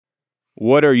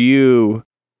what are you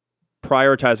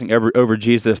prioritizing over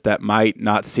Jesus that might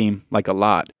not seem like a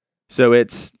lot? So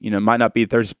it's, might not be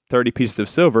 30 pieces of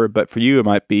silver, but for you, it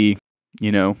might be,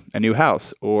 a new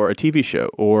house or a TV show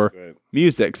or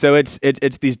music. So it's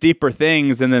these deeper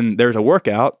things. And then there's a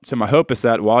workout. So my hope is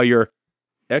that while you're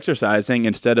exercising,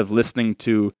 instead of listening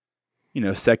to,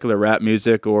 secular rap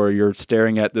music, or you're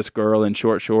staring at this girl in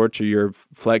short shorts, or you're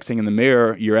flexing in the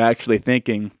mirror, you're actually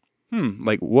thinking,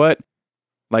 what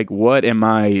am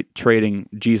I trading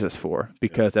Jesus for?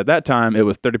 Because at that time it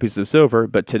was 30 pieces of silver,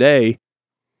 but today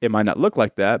it might not look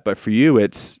like that. But for you,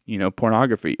 it's,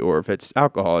 pornography, or if it's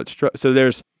alcohol, it's so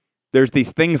there's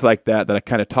these things like that I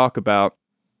kind of talk about.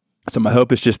 So my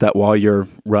hope is just that while you're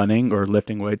running or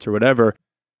lifting weights or whatever,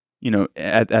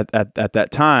 at that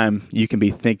time, you can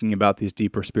be thinking about these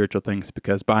deeper spiritual things,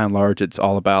 because by and large, it's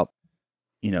all about,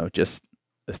 just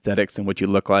aesthetics and what you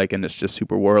look like, and it's just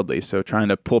super worldly. So trying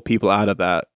to pull people out of that